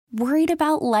Worried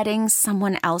about letting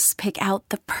someone else pick out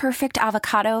the perfect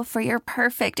avocado for your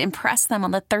perfect impress them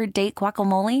on the third date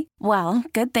guacamole? Well,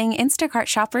 good thing Instacart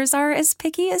shoppers are as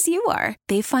picky as you are.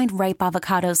 They find ripe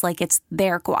avocados like it's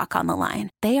their guac on the line.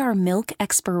 They are milk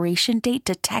expiration date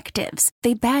detectives.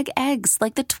 They bag eggs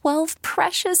like the 12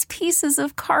 precious pieces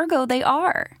of cargo they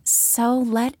are. So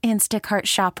let Instacart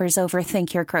shoppers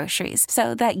overthink your groceries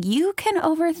so that you can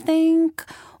overthink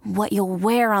what you'll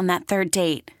wear on that third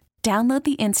date. Download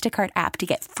the Instacart app to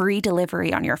get free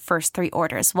delivery on your first 3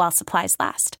 orders while supplies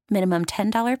last. Minimum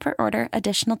 $10 per order.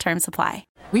 Additional terms apply.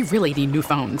 We really need new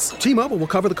phones. T-Mobile will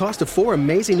cover the cost of 4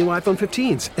 amazing new iPhone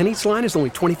 15s, and each line is only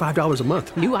 $25 a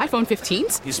month. New iPhone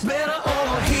 15s? It's better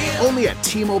over here. Only at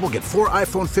T-Mobile, get 4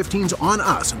 iPhone 15s on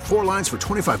us and 4 lines for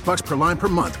 $25 per line per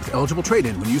month with eligible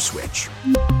trade-in when you switch.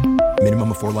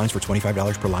 Minimum of 4 lines for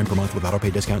 $25 per line per month with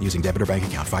autopay discount using debit or bank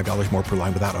account. $5 more per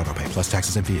line without autopay, plus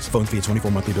taxes and fees. Phone fee at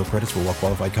 24 monthly bill credits for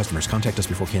well-qualified customers. Contact us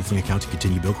before canceling account to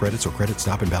continue bill credits or credit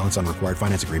stop and balance on required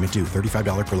finance agreement due.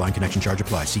 $35 per line connection charge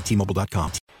applies. See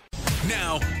T-Mobile.com.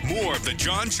 Now, more of the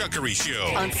Jon Chuckery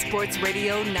Show. On Sports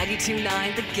Radio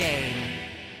 92.9 The Game.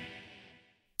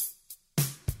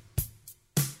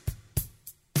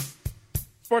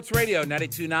 Sports Radio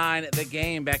 92.9 The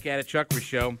Game. Back at it, Chuckery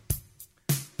Show.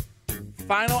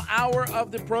 Final hour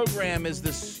of the program is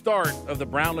the start of the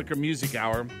Brown Liquor Music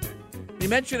Hour. We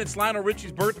mentioned it's Lionel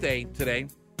Richie's birthday today,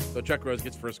 so Chuck Rose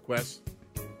gets first quest.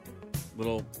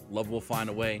 Little Love Will Find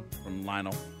a Way from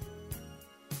Lionel.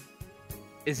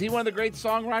 Is he one of the great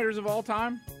songwriters of all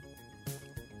time?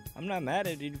 I'm not mad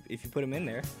at it if you put him in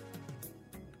there.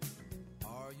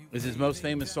 Is his most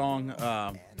famous song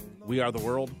We Are the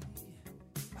World?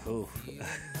 Oh.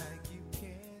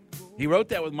 He wrote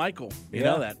that with Michael. You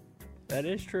know that. That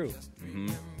is true. Mm-hmm.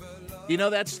 You know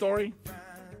that story?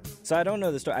 So I don't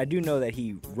know the story. I do know that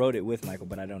he wrote it with Michael,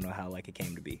 but I don't know how it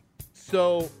came to be.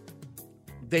 So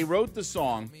they wrote the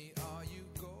song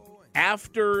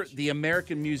after the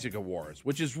American Music Awards,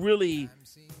 which is really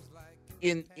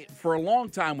for a long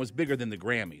time was bigger than the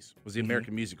Grammys, was the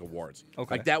American Music Awards.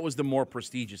 Okay. Like that was the more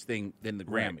prestigious thing than the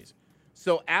Grammys. Right.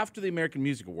 So after the American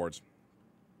Music Awards,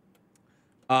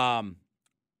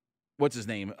 what's his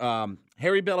name?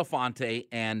 Harry Belafonte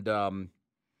and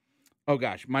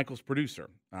Michael's producer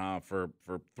for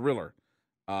Thriller.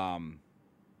 Why am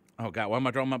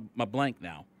I drawing my blank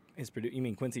now? You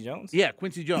mean Quincy Jones? Yeah,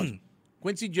 Quincy Jones.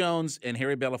 Quincy Jones and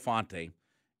Harry Belafonte.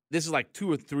 This is like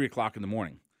 2 or 3 o'clock in the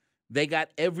morning. They got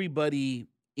everybody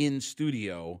in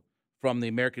studio from the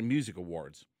American Music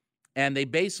Awards, and they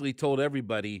basically told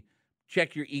everybody,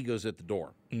 check your egos at the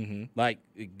door. Mm-hmm. Like,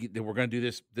 we're going to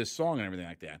do this song and everything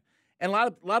like that. And a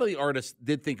lot of the artists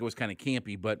did think it was kind of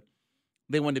campy, but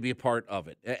they wanted to be a part of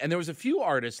it. And there was a few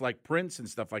artists like Prince and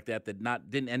stuff like that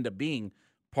didn't end up being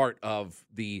part of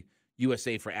the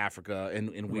USA for Africa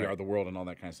and We Are the World and all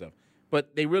that kind of stuff.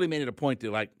 But they really made it a point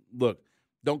to, like, look,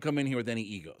 don't come in here with any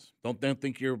egos. Don't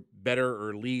think you're better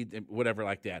or lead, whatever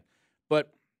like that.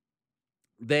 But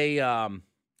they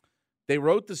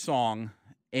wrote the song,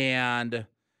 and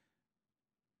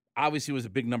obviously it was a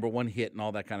big number 1 hit and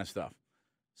all that kind of stuff.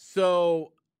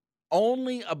 So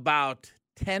only about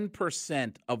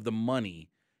 10% of the money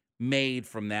made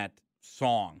from that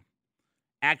song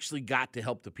actually got to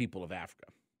help the people of Africa.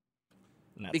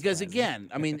 Because, again,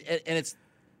 I mean, and it's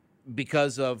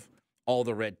because of all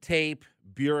the red tape,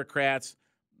 bureaucrats,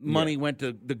 money went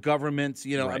to the governments,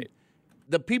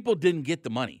 the people didn't get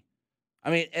the money. I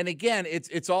mean, and again,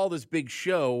 it's all this big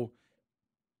show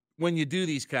when you do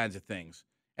these kinds of things.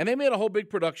 And they made a whole big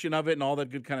production of it and all that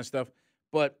good kind of stuff.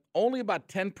 But only about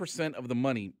 10% of the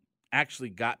money actually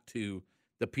got to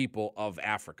the people of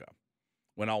Africa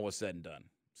when all was said and done.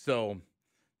 So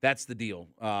that's the deal.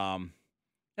 And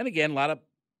again, a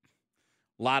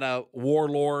lot of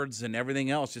warlords and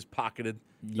everything else just pocketed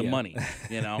the money,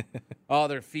 Oh,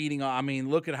 they're feeding. I mean,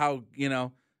 look at how,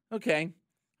 okay.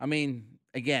 I mean,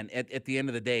 again, at the end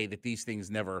of the day, that these things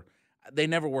never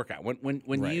work out.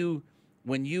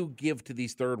 When you give to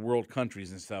these third world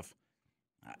countries and stuff,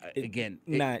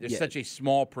 there's such a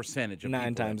small percentage of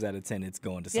 9 times out of 10, it's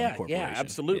going to some corporation. Yeah,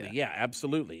 absolutely. Yeah,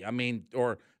 absolutely. I mean,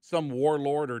 or some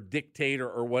warlord or dictator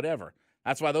or whatever.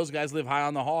 That's why those guys live high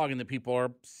on the hog and the people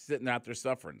are sitting out there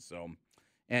suffering. So,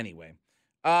 anyway.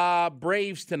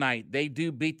 Braves tonight, they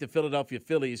do beat the Philadelphia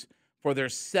Phillies for their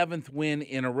 7th win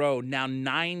in a row. Now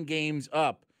 9 games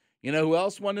up. You know who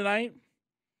else won tonight?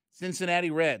 Cincinnati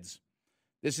Reds.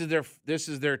 This is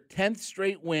their 10th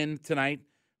straight win tonight.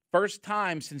 First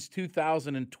time since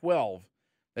 2012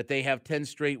 that they have 10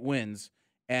 straight wins.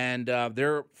 And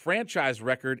their franchise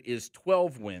record is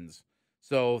 12 wins.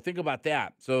 So think about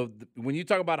that. So when you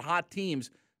talk about hot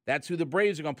teams, That's who the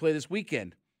Braves are going to play this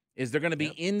weekend. They're going to be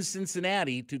in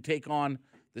Cincinnati to take on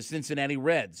the Cincinnati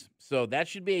Reds. So that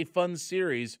should be a fun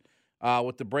series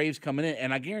with the Braves coming in.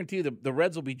 And I guarantee you the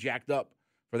Reds will be jacked up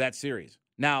for that series.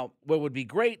 Now, what would be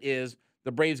great is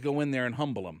the Braves go in there and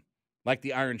humble them, like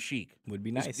the Iron Sheik. Would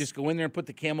be nice. Just go in there and put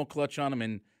the camel clutch on him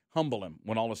and humble him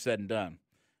when all is said and done.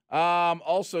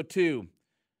 Also, too,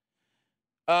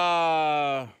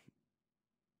 somebody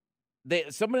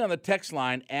on the text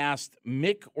line asked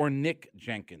Mick or Nick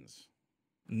Jenkins.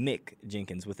 Mick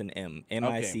Jenkins with an M.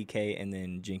 M-I-C-K, and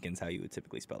then Jenkins, how you would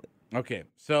typically spell it. Okay,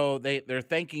 so they're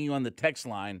thanking you on the text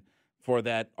line for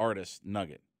that artist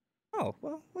nugget. Oh,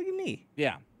 well, look at me.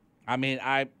 Yeah. I mean,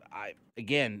 I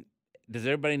again, does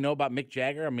everybody know about Mick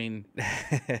Jagger? I mean,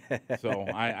 so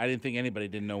I didn't think anybody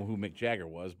didn't know who Mick Jagger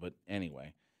was, but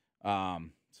anyway.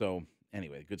 So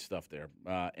anyway, good stuff there.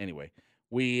 Anyway,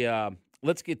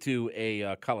 let's get to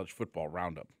a college football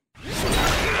roundup.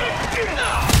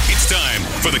 It's time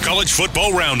for the College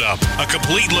Football Roundup, a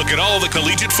complete look at all the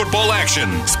collegiate football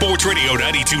action. Sports Radio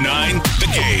 92.9, The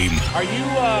Game. Are you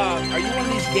one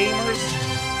of these gamers?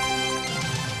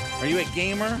 Are you a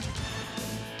gamer?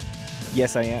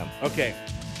 Yes, I am. Okay.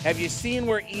 Have you seen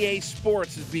where EA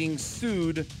Sports is being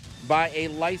sued by a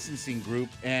licensing group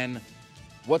and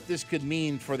what this could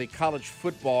mean for the college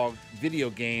football video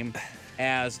game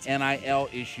as NIL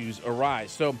issues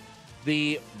arise? So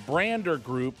the Brander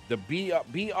Group, the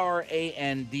BRANDR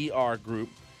Group,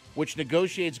 which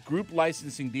negotiates group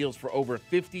licensing deals for over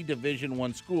 50 Division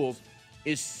I schools,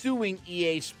 is suing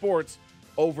EA Sports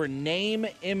over name,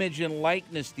 image, and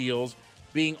likeness deals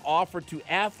being offered to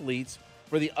athletes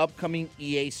for the upcoming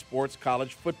EA Sports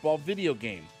college football video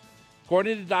game.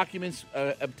 According to documents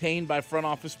obtained by Front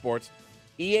Office Sports,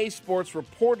 EA Sports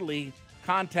reportedly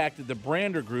contacted the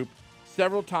Brander Group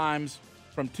several times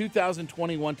from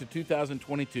 2021 to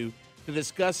 2022 to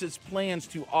discuss its plans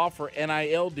to offer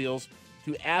NIL deals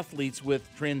to athletes, with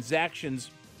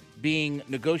transactions being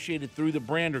negotiated through the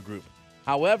Brander Group.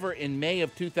 However, in May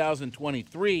of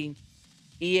 2023,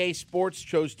 EA Sports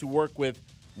chose to work with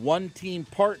One Team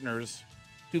Partners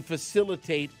to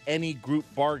facilitate any group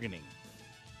bargaining.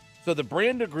 So the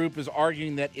Brander Group is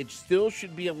arguing that it still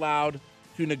should be allowed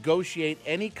to negotiate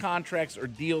any contracts or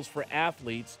deals for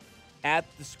athletes at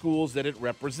the schools that it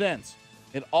represents.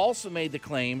 It also made the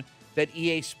claim that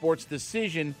EA Sports'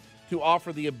 decision to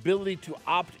offer the ability to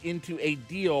opt into a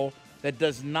deal that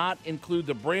does not include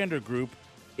the Brander Group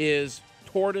is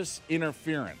tortoise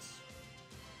interference.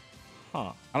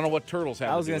 Huh. I don't know what turtles have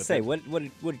to do with it. I was going to say, what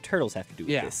do turtles have to do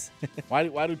with this? Why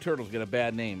do turtles get a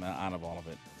bad name out of all of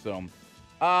it? So,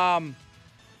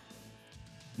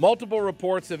 multiple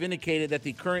reports have indicated that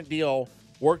the current deal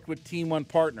worked with Team One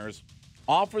Partners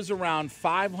offers around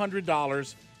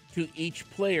 $500 to each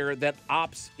player that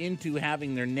opts into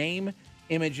having their name,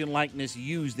 image, and likeness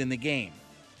used in the game.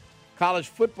 College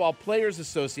Football Players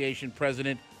Association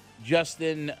President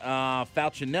Justin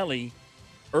Falcinelli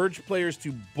urged players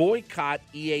to boycott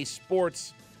EA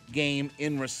Sports game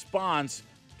in response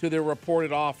to their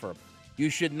reported offer. You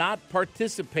should not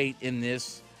participate in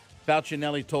this,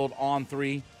 Falcinelli told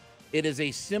On3. It is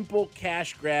a simple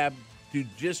cash grab to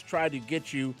just try to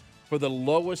get you for the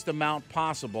lowest amount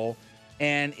possible,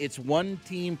 and it's One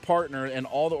Team Partner and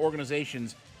all the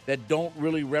organizations that don't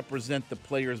really represent the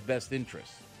player's best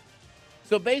interests.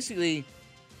 So basically,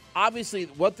 obviously,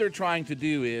 what they're trying to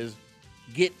do is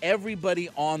get everybody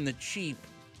on the cheap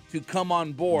to come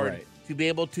on board to be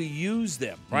able to use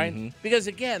them, right? Mm-hmm. Because,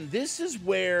 again, this is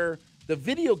where the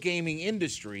video gaming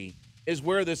industry is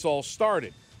where this all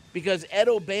started. Because Ed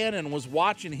O'Bannon was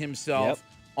watching himself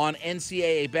on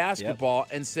NCAA basketball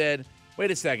and said,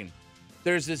 wait a second,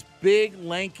 there's this big,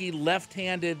 lanky,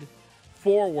 left-handed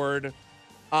forward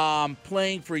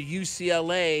playing for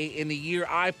UCLA in the year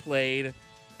I played,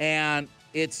 and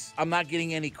I'm not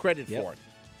getting any credit for it.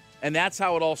 And that's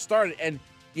how it all started. And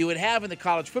you would have in the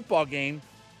college football game,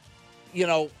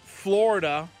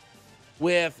 Florida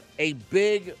with a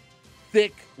big,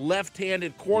 thick,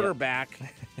 left-handed quarterback,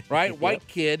 right? White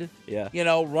kid,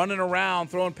 running around,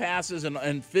 throwing passes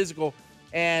and physical.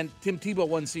 And Tim Tebow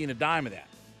wasn't seeing a dime of that.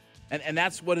 And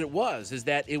that's what it was, is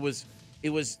that it was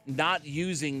not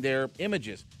using their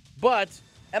images. But,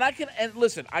 I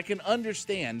can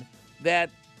understand that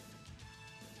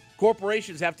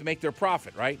corporations have to make their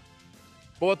profit, right?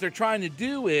 But what they're trying to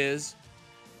do is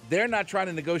they're not trying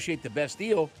to negotiate the best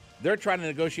deal. They're trying to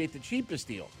negotiate the cheapest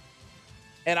deal.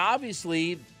 And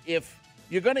obviously, if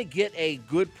you're going to get a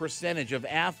good percentage of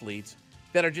athletes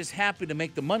that are just happy to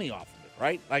make the money off of it,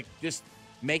 right? Like just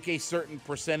make a certain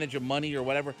percentage of money or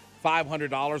whatever,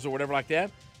 $500 or whatever like that.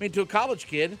 I mean, to a college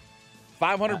kid,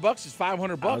 $500 is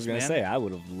 $500, I was gonna man. say I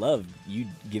would have loved you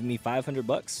give me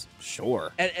 $500.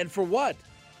 Sure. And for what?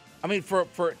 I mean, for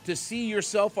to see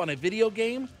yourself on a video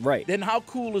game, Right. Then how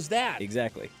cool is that?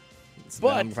 Exactly. So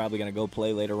But- I'm probably gonna go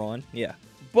play later on. Yeah.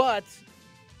 But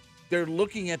they're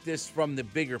looking at this from the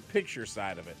bigger picture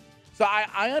side of it. So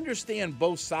I understand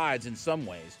both sides in some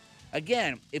ways.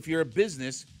 Again, if you're a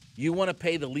business, you want to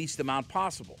pay the least amount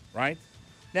possible, right?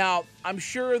 Now, I'm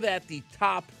sure that the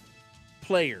top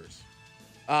players,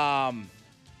 again,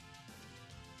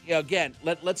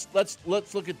 let's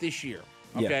look at this year,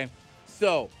 okay? Yeah.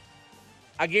 So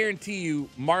I guarantee you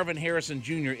Marvin Harrison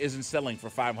Jr. isn't selling for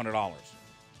 $500.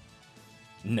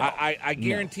 No. I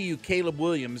guarantee you Caleb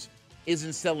Williams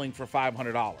isn't selling for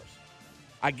 $500.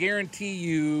 I guarantee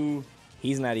you.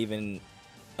 He's not even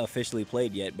officially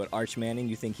played yet, but Arch Manning,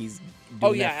 you think he's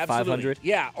doing that for absolutely. $500?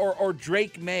 Yeah, or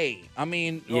Drake May. I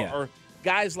mean, Yeah. or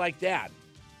guys like that.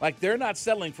 Like they're not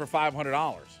selling for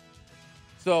 $500.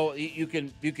 So you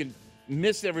can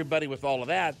miss everybody with all of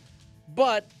that.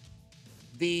 But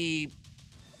what do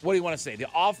you want to say? The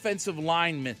offensive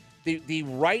lineman, the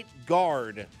right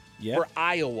guard for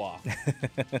Iowa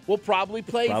will probably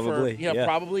play Probably,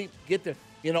 probably get the,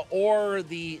 or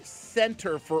the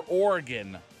center for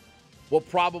Oregon will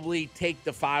probably take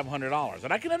the $500.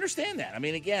 And I can understand that. I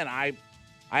mean, again, I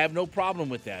have no problem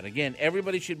with that. Again,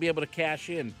 everybody should be able to cash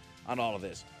in on all of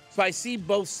this. So I see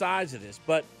both sides of this.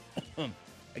 But,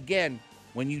 again,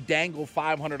 when you dangle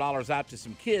 $500 out to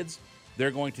some kids,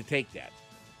 they're going to take that.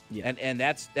 Yeah. And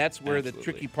that's where Absolutely. the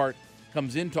tricky part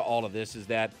comes into all of this is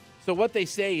that, so what they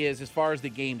say is, as far as the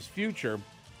game's future,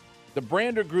 the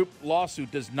Brander Group lawsuit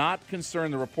does not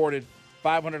concern the reported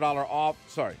 $500 off.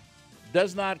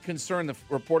 Does not concern the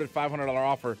reported $500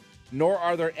 offer, nor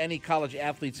are there any college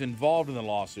athletes involved in the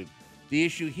lawsuit. The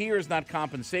issue here is not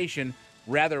compensation,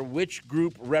 rather which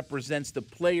group represents the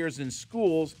players and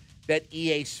schools that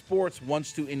EA Sports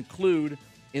wants to include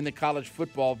in the college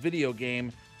football video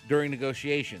game during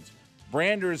negotiations.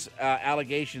 Brander's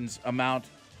allegations amount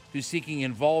to seeking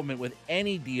involvement with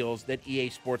any deals that EA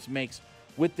Sports makes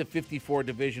with the 54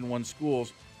 Division I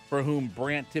schools for whom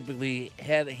Brandt typically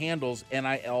handles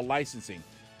NIL licensing.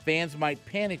 Fans might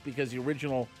panic because the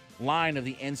original line of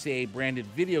the NCAA branded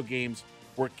video games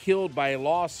were killed by a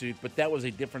lawsuit, but that was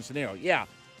a different scenario. Yeah,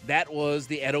 that was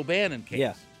the Ed O'Bannon case.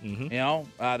 Yeah. Mm-hmm.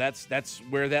 That's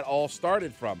where that all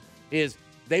started from, is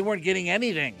they weren't getting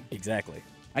anything. Exactly.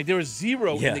 Like there was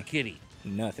zero in the kitty.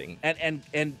 Nothing.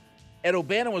 And Ed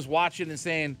O'Bannon was watching and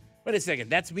saying, "Wait a second,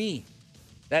 that's me.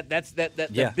 That's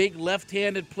the big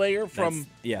left-handed player from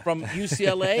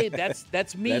UCLA. That's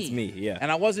me. That's me. Yeah. And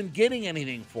I wasn't getting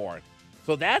anything for it.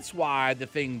 So that's why the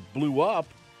thing blew up.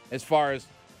 As far as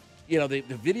the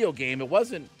video game, it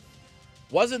wasn't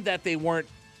that they weren't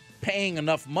paying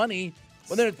enough money.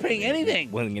 Well, they weren't paying anything.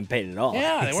 Wasn't getting paid at all.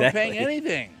 Yeah, they weren't paying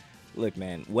anything. Look,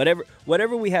 man,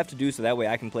 whatever we have to do so that way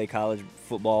I can play college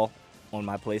football on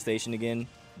my PlayStation again,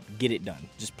 get it done.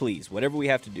 Just please, whatever we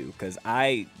have to do, because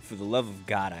for the love of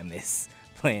God, I miss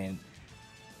playing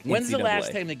When's NCAA. the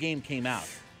last time the game came out?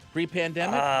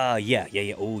 Pre-pandemic?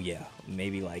 Yeah. Oh, yeah.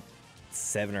 Maybe like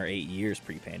 7 or 8 years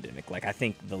pre-pandemic. Like, I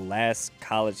think the last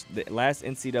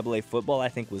NCAA football, I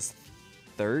think, was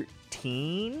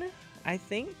 13, I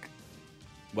think.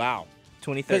 Wow.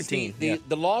 2013.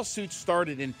 The lawsuit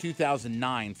started in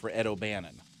 2009 for Ed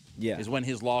O'Bannon. Yeah. Is when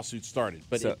his lawsuit started.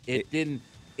 But So it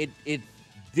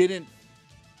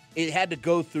had to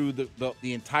go through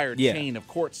the entire chain of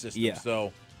court systems. Yeah.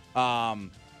 So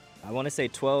I want to say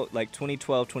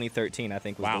 2012, 2013, I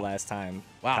think was the last time.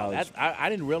 Wow, college I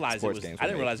didn't realize sports games were I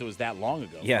didn't made. realize it was that long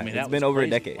ago. Yeah, I mean, it's that been was over crazy.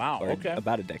 a decade. Wow, or okay,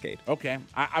 about a decade. Okay.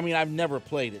 I mean, I've never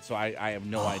played it, so I have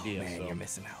no idea. Man, so. you're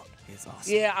missing out. It's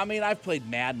awesome. Yeah, I mean, I've played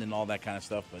Madden and all that kind of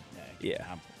stuff, but Yeah.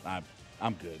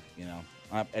 I'm good.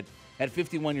 At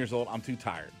 51 years old, I'm too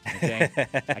tired. Okay,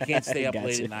 I can't stay up late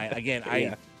Gotcha. at night. Again,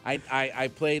 Yeah. I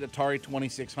played Atari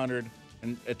 2600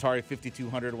 and Atari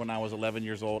 5200 when I was 11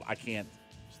 years old. I can't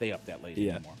stay up that late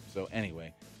anymore. So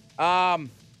anyway,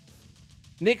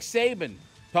 Nick Saban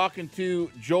talking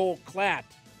to Joel Klatt,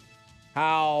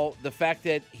 how the fact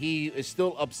that he is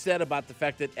still upset about the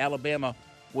fact that Alabama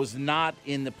was not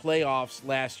in the playoffs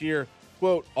last year.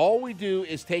 Quote, all we do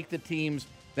is take the teams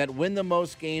that win the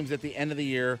most games at the end of the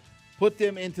year, put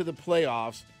them into the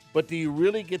playoffs, but do you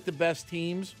really get the best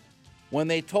teams? When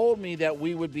they told me that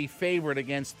we would be favored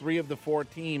against 3 of the 4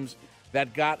 teams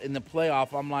that got in the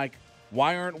playoff, I'm like,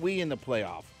 why aren't we in the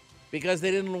playoff? Because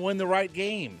they didn't win the right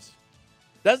games.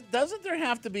 Doesn't there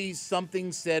have to be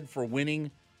something said for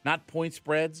winning, not point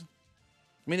spreads?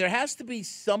 I mean, there has to be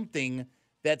something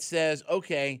that says,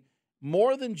 okay,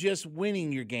 more than just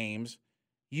winning your games,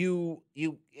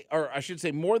 or I should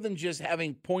say more than just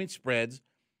having point spreads,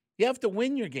 you have to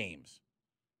win your games.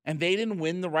 And they didn't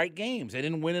win the right games. They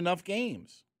didn't win enough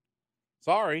games.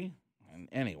 Sorry. And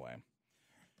anyway.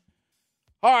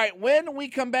 All right, when we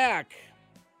come back,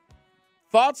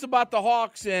 thoughts about the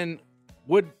Hawks, and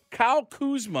would Kyle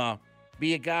Kuzma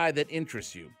be a guy that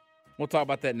interests you? We'll talk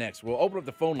about that next. We'll open up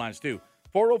the phone lines, too.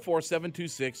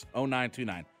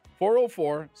 404-726-0929.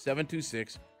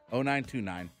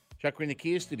 404-726-0929. Chuckery in the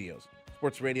Kia Studios.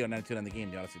 Sports Radio 929 The Game,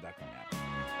 the Odyssey.com app.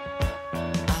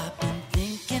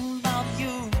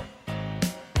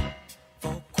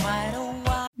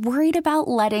 Worried about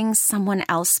letting someone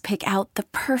else pick out the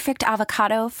perfect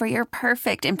avocado for your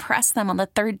perfect impress them on the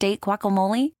third date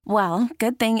guacamole? Well,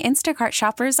 good thing Instacart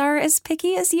shoppers are as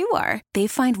picky as you are. They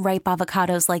find ripe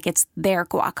avocados like it's their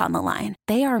guac on the line.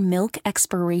 They are milk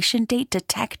expiration date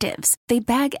detectives. They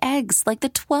bag eggs like the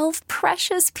 12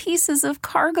 precious pieces of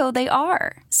cargo they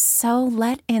are. So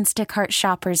let Instacart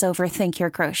shoppers overthink your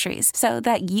groceries so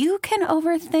that you can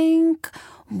overthink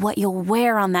what you'll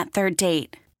wear on that third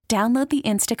date. Download the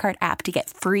Instacart app to get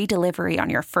free delivery on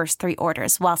your first 3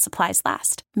 orders while supplies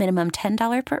last. Minimum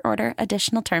 $10 per order.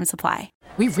 Additional terms apply.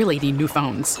 We really need new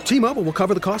phones. T-Mobile will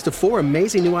cover the cost of 4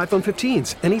 amazing new iPhone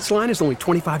 15s, and each line is only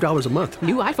 $25 a month.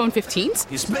 New iPhone 15s?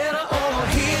 It's better over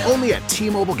here. Only at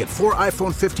T-Mobile, get 4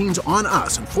 iPhone 15s on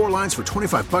us and 4 lines for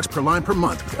 $25 per line per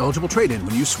month with eligible trade-in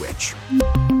when you switch.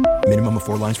 Minimum of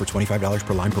 4 lines for $25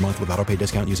 per line per month with autopay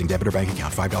discount using debit or bank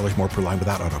account. $5 more per line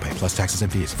without autopay, plus taxes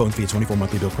and fees. Phone fee at 24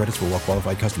 monthly bill credits for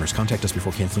well-qualified customers. Contact us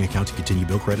before canceling account to continue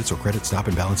bill credits or credit stop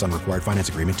and balance on required finance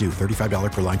agreement due.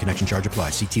 $35 per line connection charge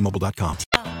applies. See T-Mobile.com.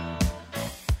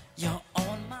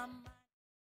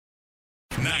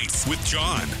 Nights with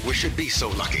John. We should be so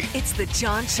lucky. It's the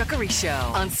Jon Chuckery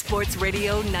Show on Sports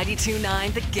Radio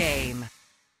 92.9 The Game.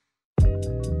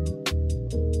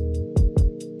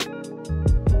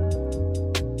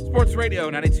 Sports Radio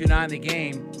 92.9 The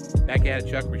Game. Back at it,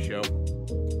 Chuckery Show.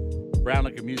 Brown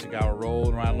Liquor Music Hour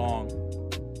rolling right along.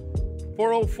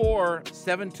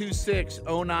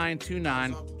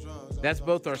 404-726-0929. That's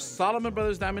both our Solomon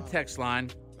Brothers Diamond text line,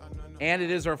 and it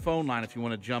is our phone line if you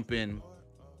want to jump in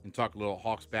and talk a little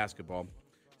Hawks basketball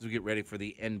as we get ready for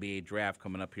the NBA draft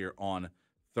coming up here on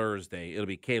Thursday. It'll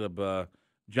be Caleb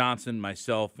Johnson,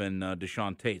 myself, and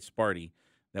Deshaun Tate, Sparty,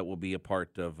 that will be a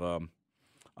part of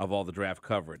all the draft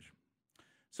coverage.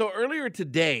 So earlier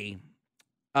today,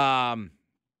 a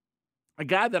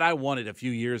guy that I wanted a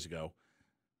few years ago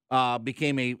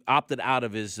opted out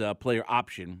of his player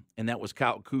option, and that was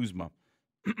Kyle Kuzma.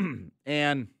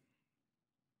 And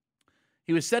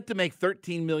he was set to make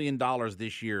 $13 million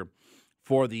this year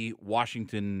for the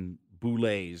Washington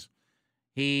Bullets.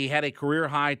 He had a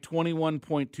career-high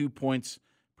 21.2 points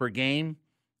per game,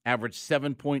 averaged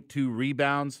 7.2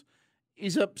 rebounds.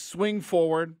 He's a swing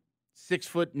forward,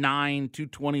 6'9",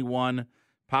 221,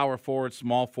 power forward,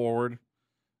 small forward.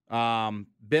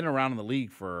 Been around in the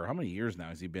league for how many years now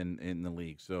has he been in the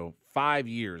league? So 5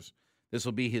 years. This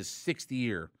will be his 6th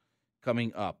year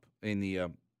coming up in the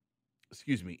NBA.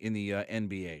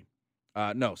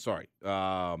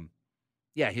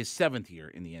 His 7th year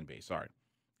in the NBA. Sorry,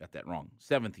 got that wrong.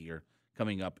 7th year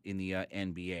coming up in the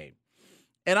NBA.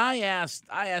 And I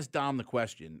asked Dom the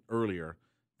question earlier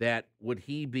that would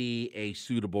he be a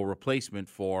suitable replacement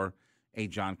for a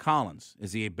John Collins?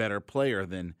 Is he a better player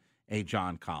than a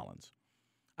John Collins?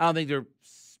 I don't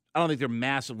think they're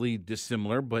massively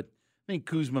dissimilar, but I think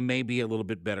Kuzma may be a little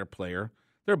bit better player.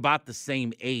 They're about the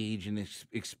same age and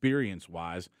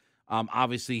experience-wise.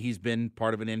 Obviously, he's been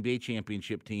part of an NBA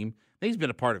championship team. I think he's been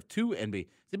a part of 2 NBA.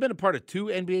 Has he been a part of 2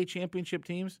 NBA championship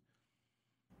teams?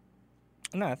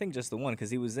 No, I think just the one, because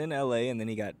he was in LA and then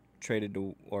he got traded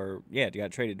to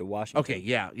Washington. Okay,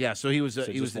 yeah. So he was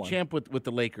the champ with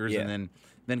the Lakers, and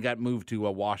then got moved to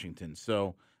Washington.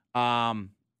 So all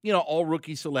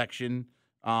rookie selection.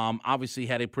 Obviously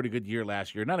had a pretty good year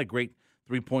last year. Not a great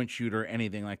 3-point shooter or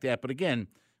anything like that, but again,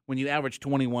 when you average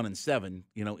 21 and 7,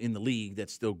 in the league,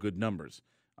 that's still good numbers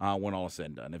when all is said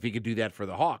and done. If he could do that for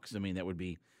the Hawks, I mean, that would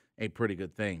be a pretty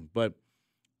good thing. But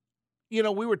we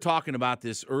were talking about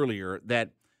this earlier, that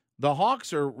the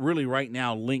Hawks are really right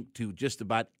now linked to just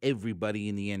about everybody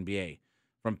in the NBA,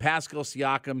 from Pascal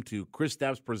Siakam to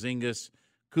Kristaps Porzingis.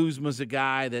 Kuzma's a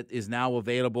guy that is now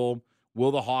available.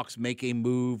 Will the Hawks make a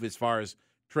move as far as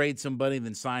trade somebody and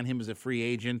then sign him as a free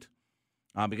agent?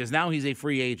 Because now he's a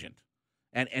free agent,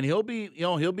 and he'll be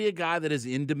a guy that is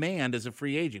in demand as a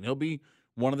free agent. He'll be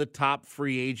one of the top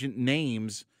free agent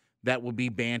names that will be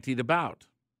bantied about.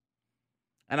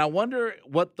 And I wonder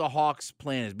what the Hawks'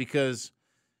 plan is, because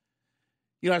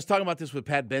I was talking about this with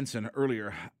Pat Benson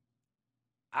earlier.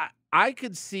 I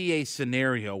could see a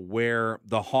scenario where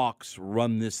the Hawks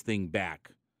run this thing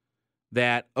back.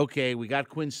 That, okay, we got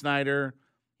Quinn Snyder.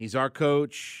 He's our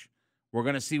coach. We're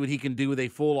going to see what he can do with a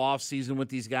full offseason with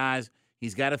these guys.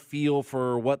 He's got a feel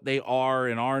for what they are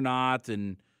and are not,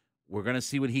 and we're going to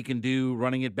see what he can do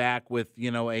running it back with,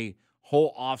 a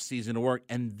whole offseason to work.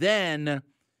 And then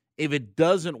if it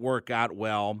doesn't work out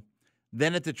well,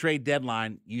 then at the trade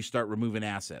deadline, you start removing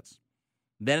assets.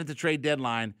 Then at the trade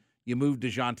deadline, you move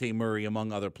DeJounte Murray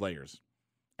among other players,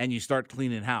 and you start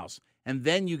cleaning house. And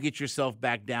then you get yourself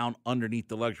back down underneath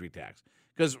the luxury tax.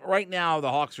 Because right now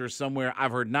the Hawks are somewhere,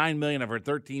 I've heard $9 million, I've heard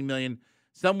 $13 million,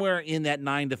 somewhere in that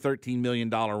 $9 to $13 million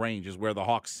range is where the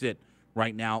Hawks sit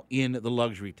right now in the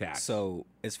luxury tax. So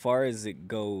as far as it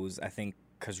goes, I think,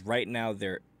 because right now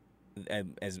they're,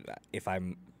 if I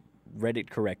read it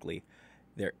correctly,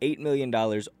 they're $8 million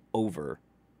over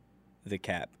the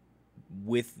cap.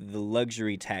 With the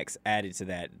luxury tax added to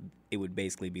that, it would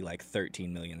basically be like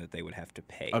 $13 million that they would have to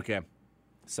pay. Okay.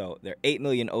 So they're $8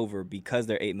 million over. Because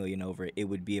they're $8 million over, it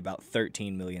would be about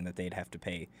 $13 million that they'd have to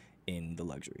pay in the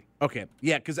luxury. Okay.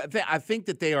 Yeah, because I think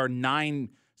that they are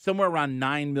somewhere around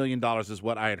 $9 million is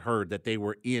what I had heard that they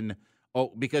were in.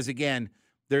 Oh, because again,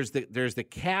 there's the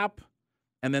cap,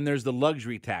 and then there's the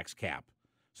luxury tax cap.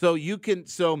 So you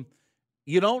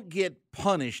don't get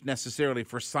punished necessarily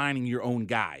for signing your own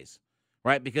guys,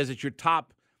 right? Because it's your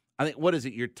top. I think, what is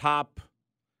it? Your top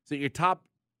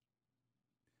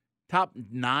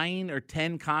 9 or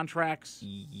 10 contracts?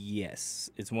 Yes,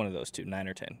 it's one of those two, 9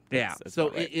 or 10. Yeah, that's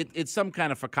so right. it's some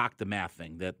kind of fakakta math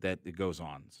thing that it goes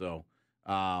on. So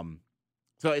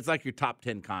it's like your top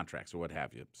 10 contracts or what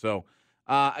have you. So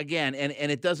again,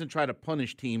 and it doesn't try to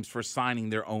punish teams for signing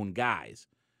their own guys.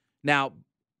 Now,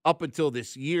 up until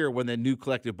this year, when the new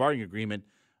collective bargaining agreement,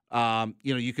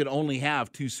 you could only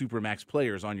have 2 Supermax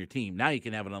players on your team. Now you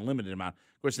can have an unlimited amount.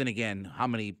 Of course, then again, how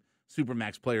many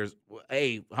Supermax players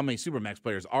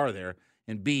are there?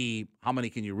 And B, how many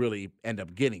can you really end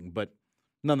up getting? But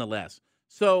nonetheless.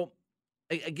 So,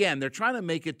 again, they're trying to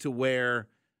make it to where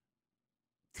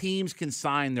teams can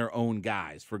sign their own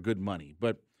guys for good money.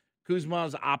 But Kuzma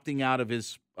is opting out of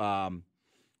his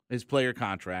player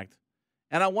contract.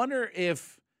 And I wonder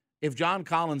if John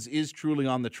Collins is truly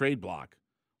on the trade block,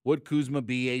 would Kuzma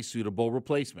be a suitable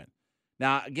replacement?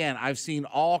 Now, again, I've seen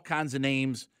all kinds of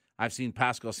names. I've seen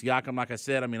Pascal Siakam, like I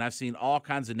said. I've seen all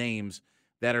kinds of names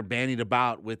that are bandied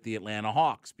about with the Atlanta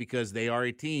Hawks because they are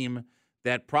a team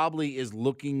that probably is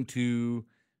looking to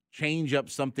change up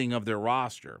something of their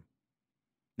roster.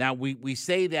 Now, we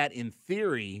say that in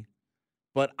theory,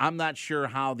 but I'm not sure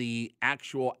how the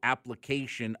actual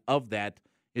application of that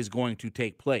is going to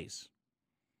take place.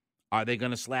 Are they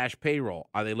going to slash payroll?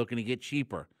 Are they looking to get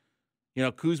cheaper?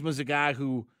 Kuzma's a guy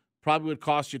who probably would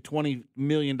cost you $20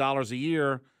 million a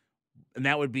year, and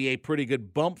that would be a pretty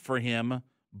good bump for him,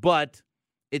 but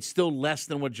it's still less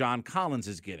than what John Collins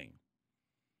is getting.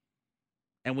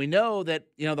 And we know that,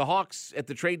 the Hawks at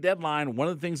the trade deadline, one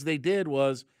of the things they did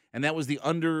was, and that was the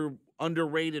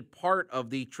underrated part of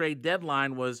the trade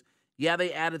deadline was,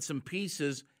 they added some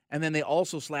pieces, and then they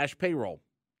also slashed payroll.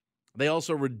 They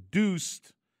also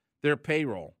reduced their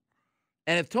payroll.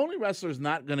 And if Tony Ressler's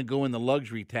not going to go in the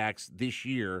luxury tax this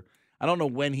year, I don't know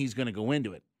when he's going to go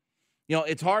into it.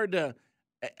 It's hard to,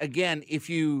 again, if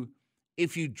you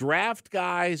draft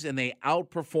guys and they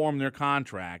outperform their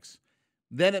contracts,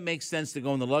 then it makes sense to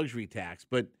go in the luxury tax.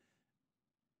 But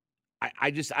I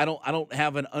don't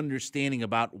have an understanding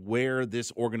about where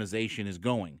this organization is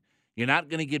going. You're not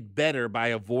going to get better by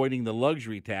avoiding the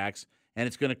luxury tax, and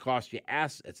it's going to cost you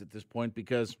assets at this point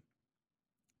because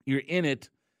you're in it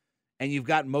and you've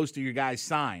got most of your guys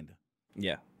signed.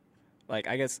 Yeah.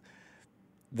 I guess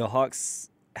the Hawks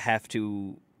have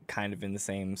to kind of in the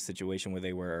same situation where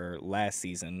they were last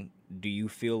season. Do you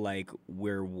feel like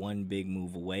we're one big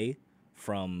move away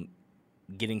from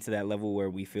getting to that level where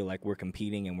we feel like we're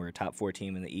competing and we're a top 4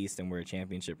 team in the East and we're a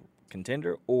championship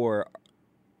contender? Or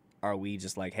are we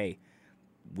just like, hey,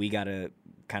 we got to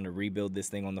kind of rebuild this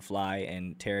thing on the fly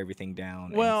and tear everything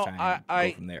down and try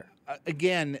and go from there?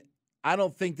 Again, I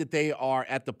don't think that they are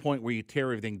at the point where you tear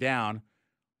everything down.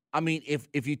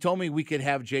 If you told me we could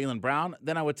have Jaylen Brown,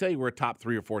 then I would tell you we're a top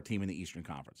 3 or 4 team in the Eastern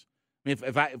Conference.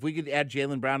 If we could add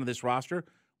Jaylen Brown to this roster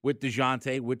with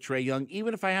DeJounte, with Trae Young,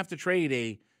 even if I have to trade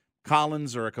a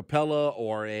Collins or a Capella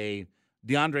or a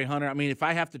DeAndre Hunter, if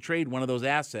I have to trade one of those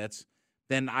assets,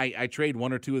 then I trade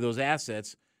 1 or 2 of those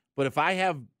assets. But if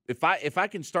I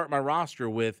can start my roster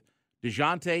with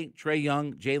DeJounte, Trae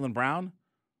Young, Jaylen Brown,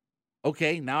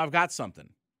 okay, now I've got something.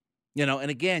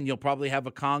 And again, you'll probably have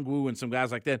a Kongwu and some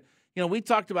guys like that. We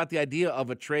talked about the idea of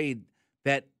a trade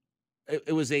that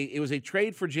it was a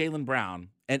trade for Jaylen Brown,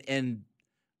 and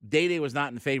Day was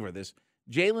not in favor of this.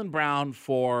 Jaylen Brown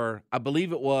for I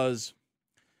believe it was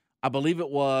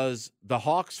the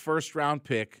Hawks' first round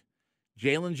pick,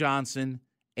 Jalen Johnson,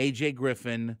 AJ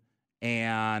Griffin,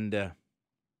 and there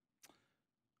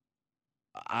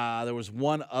was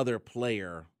one other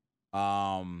player.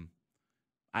 I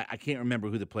can't remember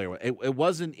who the player was. It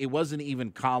wasn't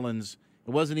even Collins.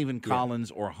 It wasn't even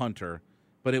Collins or Hunter,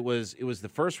 but it was the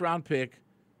first round pick.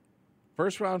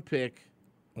 Was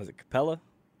it Capella?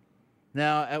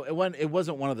 No, it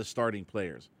wasn't one of the starting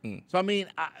players. So I mean,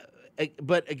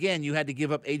 but again, you had to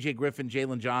give up AJ Griffin,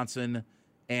 Jalen Johnson,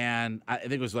 and I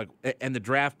think it was and the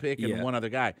draft pick and one other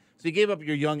guy. So you gave up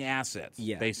your young assets,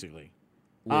 basically.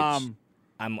 Which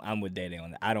I'm with Day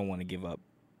on that. I don't want to give up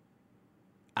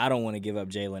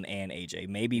Jalen and AJ.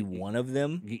 Maybe one of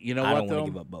them. You know I what? don't want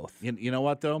to give up both. You know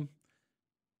what though?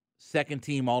 Second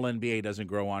team All NBA doesn't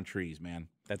grow on trees, man.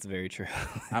 That's very true.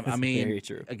 I mean, very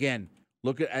true. Again,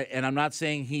 look at, and I'm not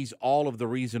saying he's all of the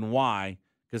reason why,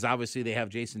 because obviously they have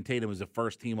Jason Tatum as a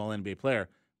first-team All-NBA player,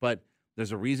 but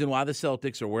there's a reason why the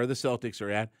Celtics are where the Celtics are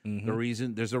at.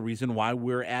 Mm-hmm. There's a reason why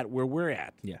we're at where we're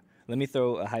at. Yeah. Let me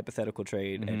throw a hypothetical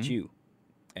trade at you.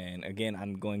 And again,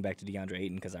 I'm going back to DeAndre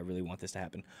Ayton because I really want this to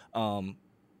happen.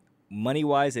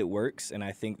 Money-wise, it works, and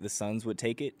I think the Suns would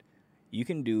take it. You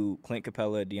can do Clint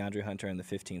Capella, DeAndre Hunter, and the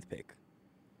 15th pick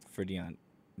for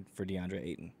DeAndre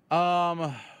Ayton.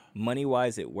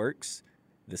 Money-wise, it works.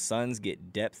 The Suns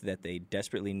get depth that they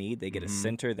desperatary need. They get a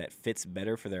center that fits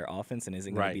better for their offense and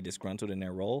isn't going to be disgruntled in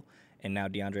their role. And now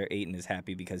DeAndre Ayton is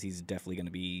happy because he's definitely going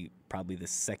to be probably the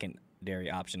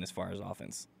secondary option as far as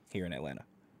offense here in Atlanta.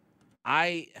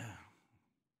 How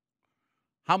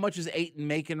much is Ayton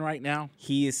making right now?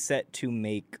 He is set to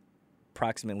make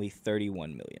approximately $31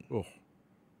 million. Oh.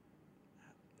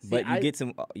 But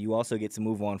you also get to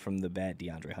move on from the bad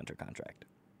DeAndre Hunter contract.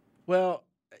 Well,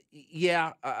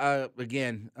 yeah.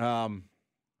 Again,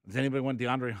 does anybody want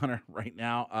DeAndre Hunter right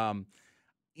now?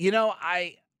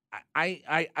 I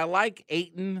like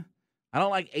Ayton. I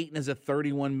don't like Ayton as a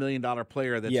 $31 million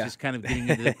player that's just kind of getting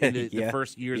into the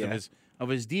first years of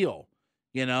his deal.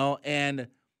 And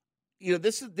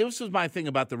this was my thing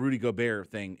about the Rudy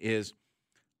Gobert thing is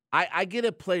I get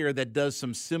a player that does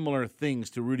some similar things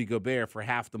to Rudy Gobert for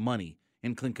half the money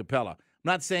in Clint Capella. I'm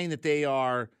not saying that they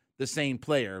are the same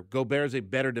player. Gobert's a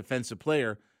better defensive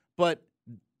player, but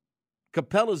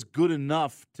Capella's good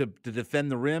enough to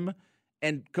defend the rim,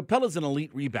 and Capella's an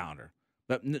elite rebounder.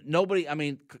 But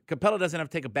Capella doesn't have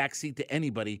to take a back seat to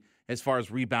anybody as far as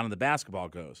rebounding the basketball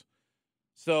goes.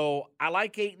 So I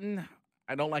like Ayton.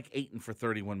 I don't like Ayton for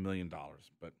 $31 million,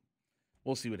 but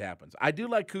we'll see what happens. I do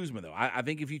like Kuzma, though. I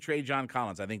think if you trade John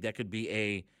Collins, I think that could be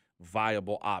a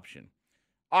viable option.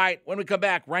 All right, when we come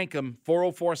back, rank them,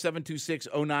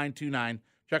 404-726-0929.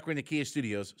 Chuckery in the Kia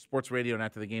Studios, Sports Radio, and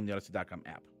after the game, the Odyssey.com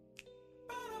app.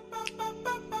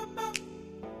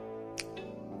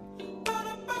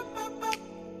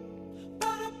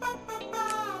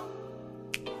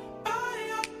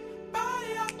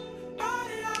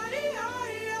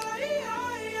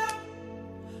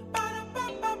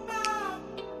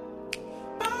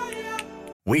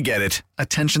 We get it.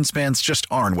 Attention spans just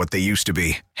aren't what they used to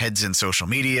be. Heads in social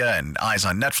media and eyes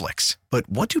on Netflix. But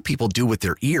what do people do with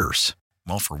their ears?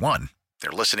 Well, for one,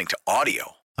 they're listening to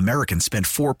audio. Americans spend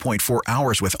 4.4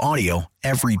 hours with audio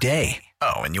every day.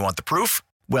 Oh, and you want the proof?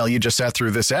 Well, you just sat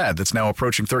through this ad that's now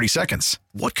approaching 30 seconds.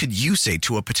 What could you say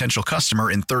to a potential customer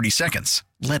in 30 seconds?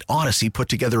 Let Odyssey put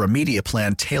together a media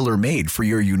plan tailor-made for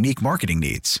your unique marketing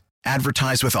needs.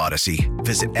 Advertise with Odyssey.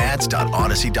 Visit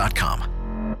ads.odyssey.com.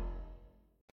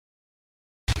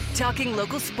 Talking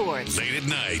local sports. Late at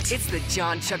night. It's the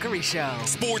Jon Chuckery Show.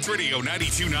 Sports Radio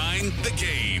 92.9 The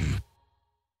Game.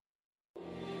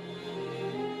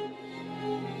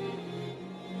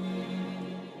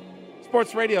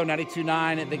 Sports Radio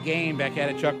 92.9 at The Game. Back at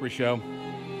it, Chuckery Show.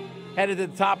 Headed to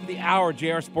the top of the hour.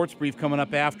 JR Sports Brief coming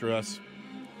up after us.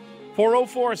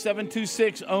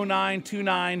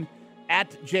 404-726-0929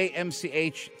 at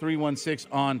JMCH316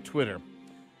 on Twitter.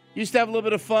 Used to have a little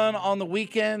bit of fun on the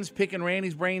weekends, picking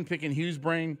Randy's brain, picking Hugh's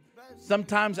brain.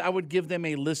 Sometimes I would give them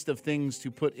a list of things to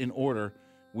put in order.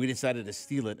 We decided to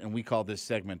steal it, and we call this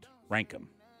segment Rank 'em.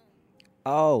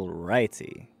 All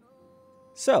righty.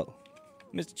 So,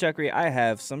 Mr. Chuckery, I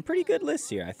have some pretty good lists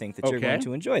here I think that you're going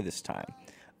to enjoy this time.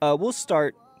 We'll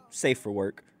start safe for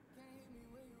work.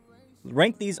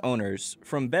 Rank these owners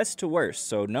from best to worst.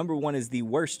 So, number one is the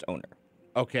worst owner.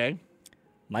 Okay.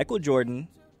 Michael Jordan,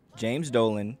 James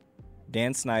Dolan,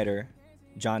 Dan Snyder,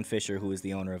 John Fisher, who is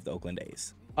the owner of the Oakland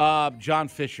A's. John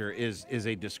Fisher is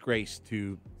a disgrace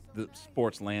to the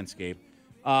sports landscape.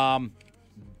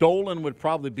 Dolan would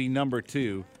probably be number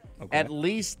 2. Okay. At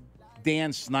least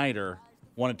Dan Snyder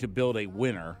wanted to build a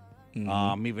winner,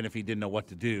 even if he didn't know what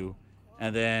to do.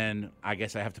 And then I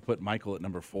guess I have to put Michael at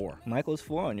number 4. Michael's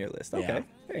 4 on your list. Okay. Yeah.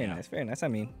 Very nice. Very nice. I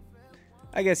mean,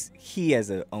 I guess he as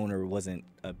an owner wasn't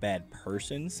a bad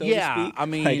person, so to speak. I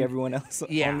mean, like everyone else on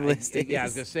the list is. Yeah, I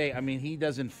was going to say, I mean, he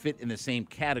doesn't fit in the same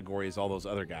category as all those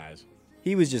other guys.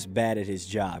 He was just bad at his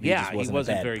job. He just wasn't a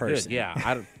bad very person. good.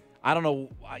 Yeah, I don't know.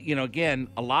 Again,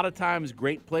 a lot of times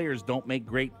great players don't make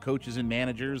great coaches and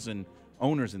managers and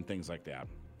owners and things like that.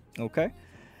 Okay.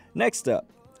 Next up,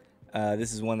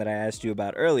 this is one that I asked you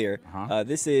about earlier.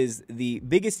 This is the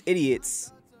biggest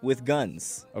idiots with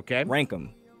guns. Okay. Rank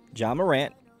them. John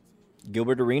Morant,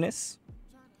 Gilbert Arenas,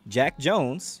 Jack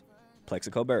Jones,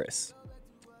 Plexico Burress.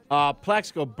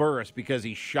 Plexico Burress, because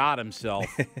he shot himself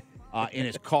in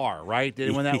his car, right?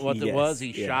 When that what it was?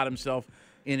 He shot himself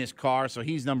in his car, so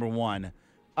he's number 1.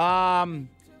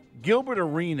 Gilbert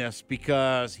Arenas,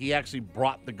 because he actually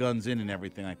brought the guns in and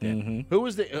everything like that. Who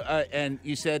was the and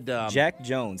you said Jack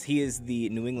Jones. He is the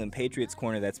New England Patriots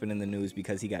corner that's been in the news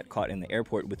because he got caught in the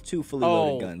airport with 2 fully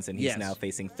loaded guns, and he's now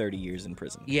facing 30 years in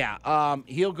prison. Yeah,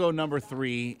 he'll go number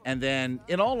 3, and then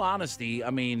in all honesty, I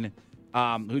mean,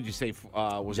 who'd you say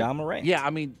was John Morant? Yeah,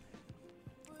 I mean,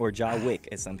 or Ja Wick,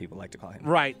 as some people like to call him.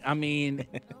 Right. I mean,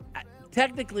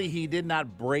 technically, he did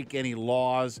not break any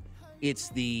laws. It's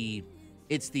the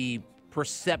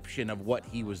perception of what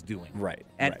he was doing. Right.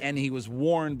 And he was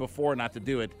warned before not to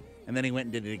do it, and then he went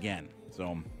and did it again.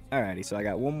 So. Alrighty, so I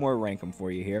got one more rank 'em for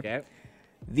you here. Okay.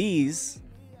 These,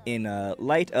 in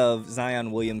light of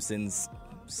Zion Williamson's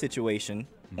situation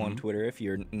on Twitter, if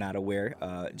you're not aware,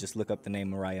 just look up the name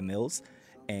Mariah Mills,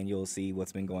 and you'll see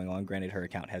what's been going on. Granted, her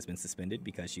account has been suspended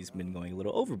because she's been going a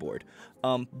little overboard.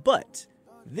 But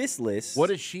this list... What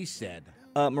has she said?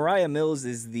 Mariah Mills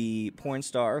is the porn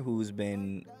star who's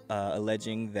been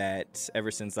alleging that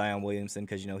ever since Zion Williamson,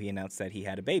 because, he announced that he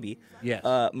had a baby. Yes.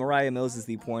 Mariah Mills is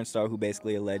the porn star who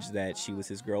basically alleged that she was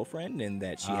his girlfriend and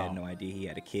that she had no idea he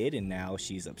had a kid, and now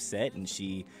she's upset, and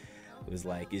she was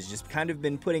like, is just kind of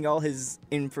been putting all his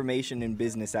information and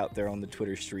business out there on the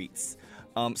Twitter streets.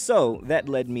 So that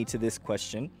led me to this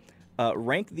question.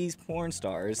 Rank these porn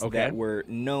stars that were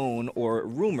known or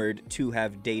rumored to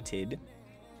have dated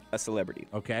a celebrity.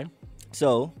 Okay.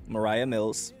 So Mariah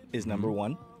Mills is number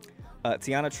 1.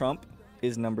 Tiana Trump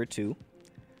is number 2.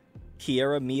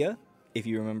 Kiara Mia, if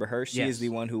you remember her, she is the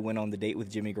one who went on the date with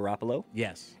Jimmy Garoppolo.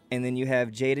 Yes. And then you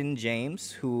have Jaden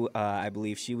James, who I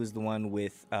believe she was the one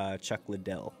with Chuck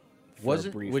Liddell for a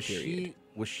brief period.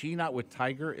 Was she not with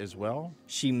Tiger as well?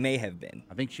 She may have been.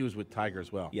 I think she was with Tiger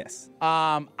as well. Yes.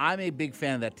 I'm a big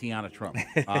fan of that Tiana Trump.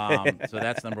 So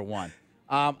that's number 1.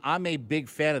 I'm a big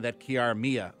fan of that Kiara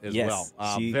Mia as well.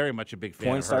 Very much a big fan of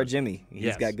her. Porn star Jimmy.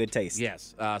 He's got good taste.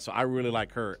 Yes. So I really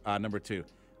like her, number 2.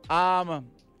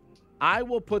 I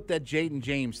will put that Jaden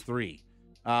James 3.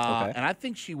 And I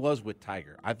think she was with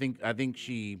Tiger. I think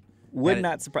she would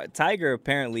not surprise. Tiger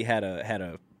apparently had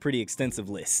a pretty extensive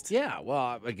list. Yeah.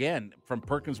 Well, again, from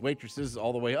Perkins waitresses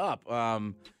all the way up.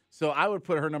 So I would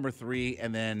put her number 3,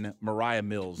 and then Mariah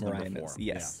Mills number 4.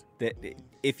 Yes. Yeah.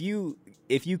 If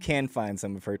you can find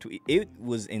some of her tweets, it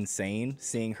was insane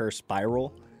seeing her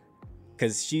spiral,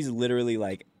 because she's literally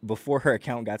like, before her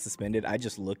account got suspended, I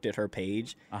just looked at her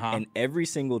page, and every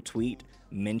single tweet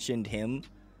mentioned him.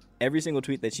 Every single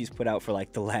tweet that she's put out for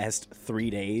like the last 3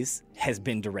 days has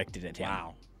been directed at him.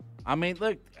 Wow. I mean,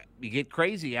 look, you get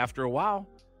crazy after a while.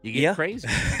 You get crazy.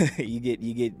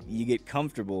 you get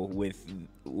comfortable with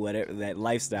whatever that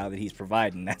lifestyle that he's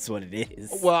providing. That's what it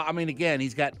is. Well, I mean, again,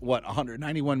 he's got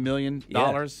 $191 million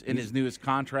in his newest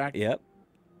contract. Yep.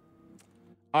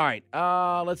 All right.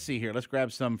 Let's see here. Let's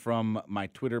grab some from my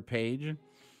Twitter page.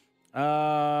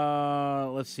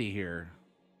 Let's see here.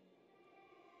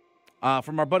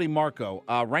 From our buddy Marco.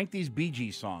 Rank these Bee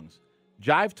Gees songs: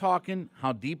 Jive Talkin',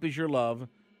 How Deep Is Your Love,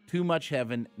 Too Much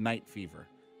Heaven, Night Fever.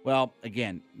 Well,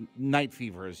 again, Night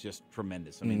Fever is just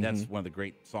tremendous. I mean, that's one of the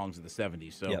great songs of the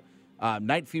 70s. So,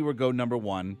 Night Fever go number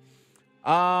 1.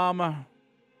 I'm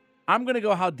going to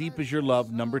go How Deep Is Your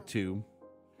Love, number 2.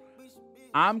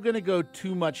 I'm going to go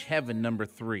Too Much Heaven, number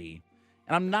 3.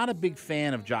 And I'm not a big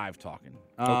fan of Jive Talking.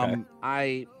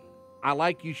 I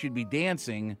like You Should Be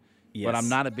Dancing, but I'm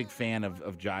not a big fan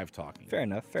of Jive Talking. Fair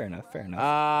enough.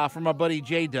 From my buddy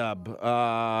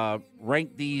J-Dub,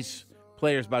 rank these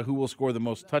players by who will score the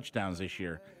most touchdowns this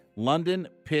year: London,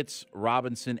 Pitts,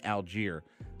 Robinson, Algier.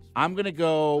 I'm going to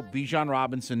go Bijan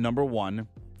Robinson, number 1.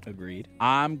 Agreed.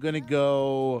 I'm going to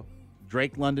go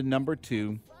Drake London, number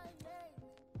 2.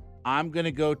 I'm going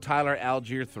to go Tyler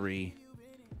Algier, 3.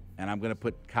 and I'm going to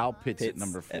put Kyle Pitts at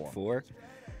number 4. At 4?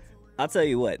 I'll tell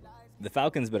you what. The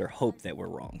Falcons better hope that we're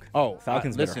wrong. Oh,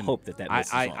 Falcons listen, better hope that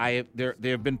misses on. There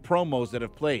have been promos that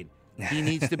have played. He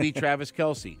needs to be Travis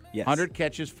Kelce. Yes. 100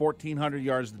 catches, 1,400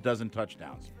 yards, a dozen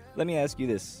touchdowns. Let me ask you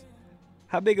this.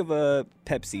 How big of a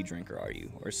Pepsi drinker are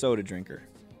you, or soda drinker?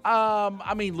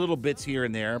 I mean, little bits here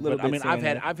and there. But I mean,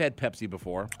 I've had Pepsi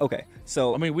before. Okay,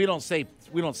 so I mean, we don't say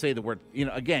the word. You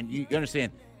know, again, you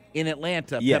understand. In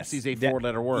Atlanta, yes, Pepsi's a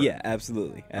 4-letter word. Yeah,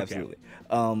 absolutely. Okay.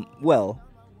 Well,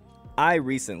 I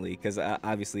recently, because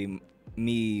obviously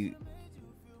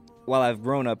while I've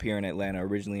grown up here in Atlanta,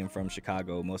 originally I'm from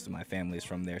Chicago. Most of my family is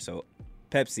from there, so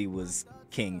Pepsi was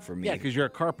king for me. Yeah, because you're a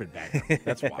carpetbagger.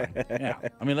 That's why. Yeah.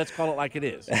 I mean, let's call it like it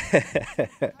is.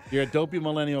 You're a dopey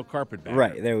millennial carpetbagger.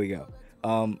 Right, there we go.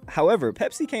 However,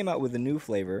 Pepsi came out with a new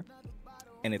flavor,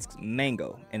 and it's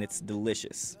mango, and it's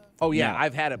delicious. Oh, yeah, now,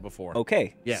 I've had it before.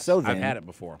 Okay. Yes, so then, I've had it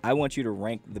before. I want you to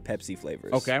rank the Pepsi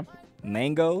flavors. Okay.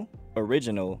 Mango,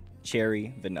 original,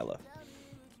 cherry, vanilla.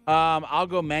 I'll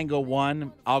go mango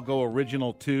 1. I'll go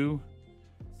original 2.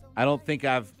 I don't think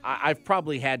I've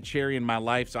probably had cherry in my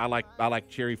life, so I like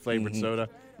cherry flavored soda,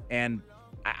 and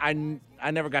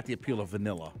I never got the appeal of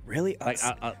vanilla. Really? Like,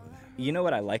 you know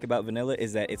what I like about vanilla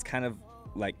is that it's kind of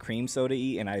like cream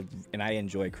soda-y, and I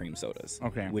enjoy cream sodas.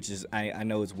 Okay. Which is I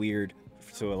know it's weird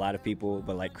to a lot of people,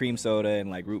 but like cream soda and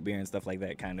like root beer and stuff like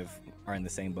that kind of are in the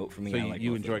same boat for me. So I like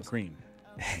you enjoy cream.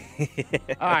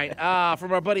 All right,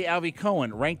 from our buddy Alvy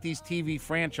Cohen, rank these TV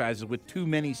franchises with too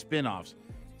many spinoffs.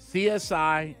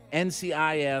 CSI,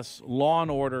 NCIS, Law &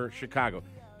 Order, Chicago.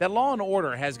 That Law &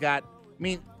 Order has got, I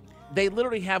mean, they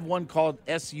literally have one called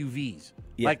SUVs.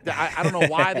 Yeah. Like I don't know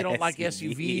why they don't like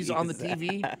SUVs on the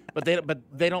TV, but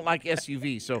they don't like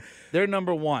SUVs. So they're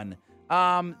number 1.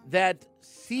 That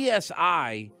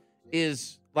CSI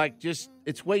is like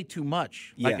it's way too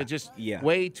much. Like it's just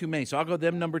way too many. So I'll go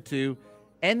them number 2.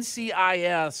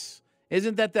 NCIS,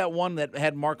 isn't that one that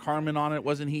had Mark Harmon on it?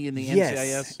 Wasn't he in the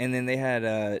NCIS? And then they had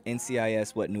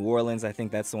NCIS, New Orleans. I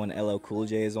think that's the one LL Cool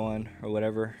J is on or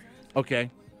whatever. Okay.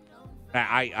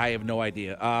 I have no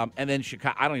idea. And then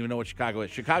Chicago, I don't even know what Chicago is.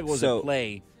 Chicago was a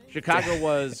play. Chicago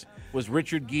was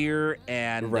Richard Gere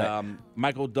and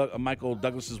Michael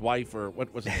Douglas's wife, or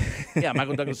what was it? Yeah,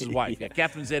 Michael Douglas's wife. Yeah,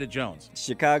 Catherine Zeta-Jones.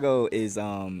 Chicago is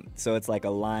so it's like a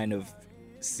line of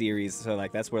series, so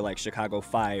like that's where like Chicago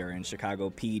Fire and Chicago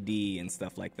PD and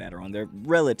stuff like that are on. They're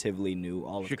relatively new.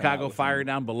 All of Chicago Fire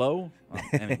down below. Oh,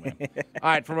 anyway, all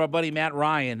right. From our buddy Matt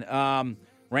Ryan,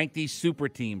 rank these super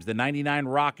teams: the '99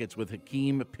 Rockets with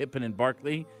Hakeem, Pippen, and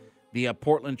Barkley, the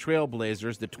Portland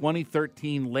Trailblazers, the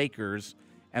 2013 Lakers,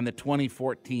 and the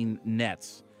 2014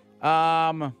 Nets.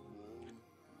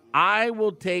 I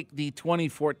will take the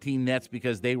 2014 Nets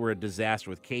because they were a disaster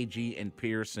with KG and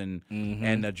Pierce and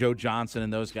Joe Johnson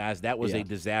and those guys. That was a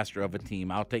disaster of a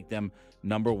team. I'll take them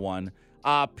number 1.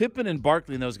 Pippen and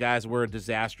Barkley and those guys were a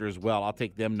disaster as well. I'll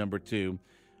take them number 2.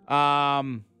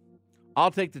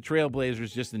 I'll take the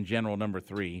Trailblazers just in general number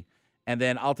 3. And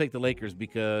then I'll take the Lakers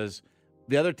because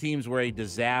the other teams were a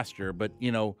disaster. But,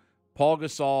 you know, Paul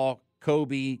Gasol,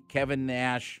 Kobe, Steve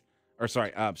Nash,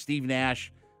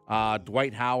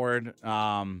 Dwight Howard.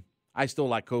 I still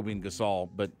like Kobe and Gasol,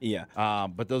 but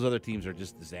but those other teams are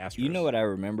just disastrous. You know what I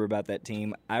remember about that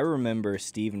team? I remember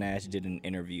Steve Nash did an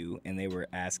interview, and they were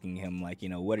asking him, like, you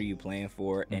know, what are you playing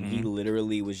for? And he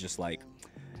literally was just like,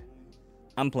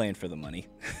 I'm playing for the money.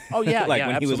 Oh, yeah. Like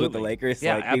when absolutely. He was with the Lakers.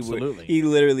 Yeah, like absolutely. He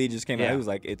literally just came out. He was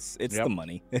like, it's the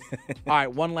money. All right,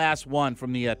 one last one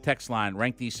from the text line.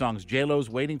 Rank these songs. J-Lo's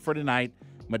Waiting for Tonight,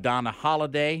 Madonna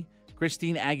Holiday,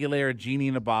 Christine Aguilera, Genie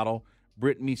in a Bottle,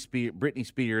 Britney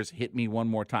Spears, Hit Me One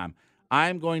More Time.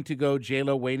 I'm going to go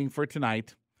J-Lo, Waiting for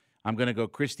Tonight. I'm going to go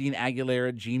Christine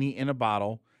Aguilera, Genie in a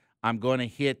Bottle. I'm going to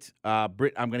get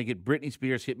Britney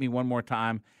Spears, Hit Me One More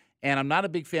Time. And I'm not a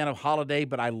big fan of Holiday,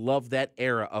 but I love that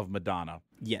era of Madonna.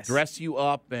 Yes. Dress You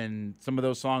Up and some of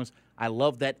those songs. I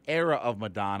love that era of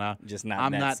Madonna. Just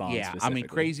not that song specifically. I mean,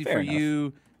 Crazy Fair for enough.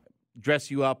 You,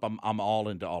 Dress You Up. I'm all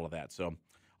into all of that. So,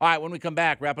 all right, when we come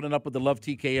back, wrapping it up with the Love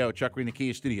TKO, Chuckery in the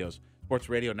Kia Studios, Sports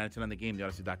Radio 92.9 The Game, the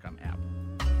Odyssey.com app.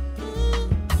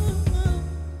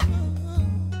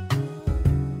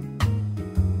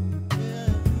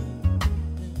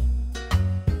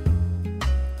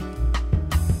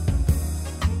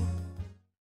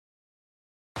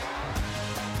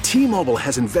 T-Mobile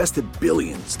has invested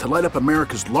billions to light up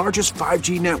America's largest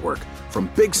 5G network, from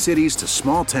big cities to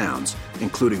small towns,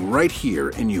 including right here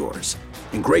in yours.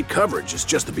 And great coverage is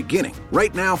just the beginning.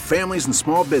 Right now, families and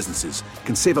small businesses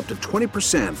can save up to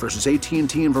 20% versus AT&T and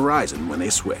Verizon when they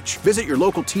switch. Visit your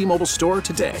local T-Mobile store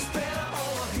today.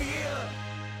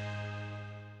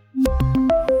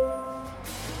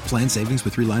 Plan savings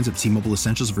with 3 lines of T-Mobile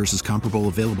Essentials versus comparable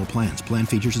available plans. Plan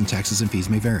features and taxes and fees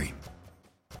may vary.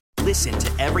 Listen to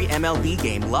every MLB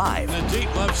game live. In the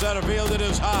deep left center field, it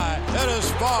is high, it is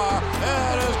far,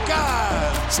 it is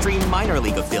gone. Stream minor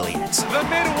league affiliates. The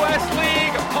Midwest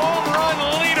League home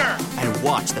run leader. And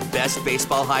watch the best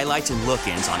baseball highlights and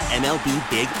look-ins on MLB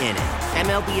Big Inning.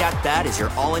 MLB At Bat is your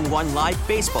all-in-one live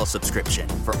baseball subscription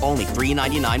for only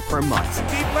 $3.99 per month.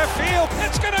 Deep left field,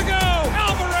 it's gonna go.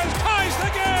 Alvarez ties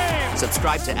the game.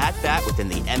 Subscribe to At Bat within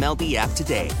the MLB app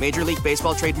today. Major League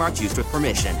Baseball trademarks used with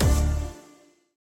permission.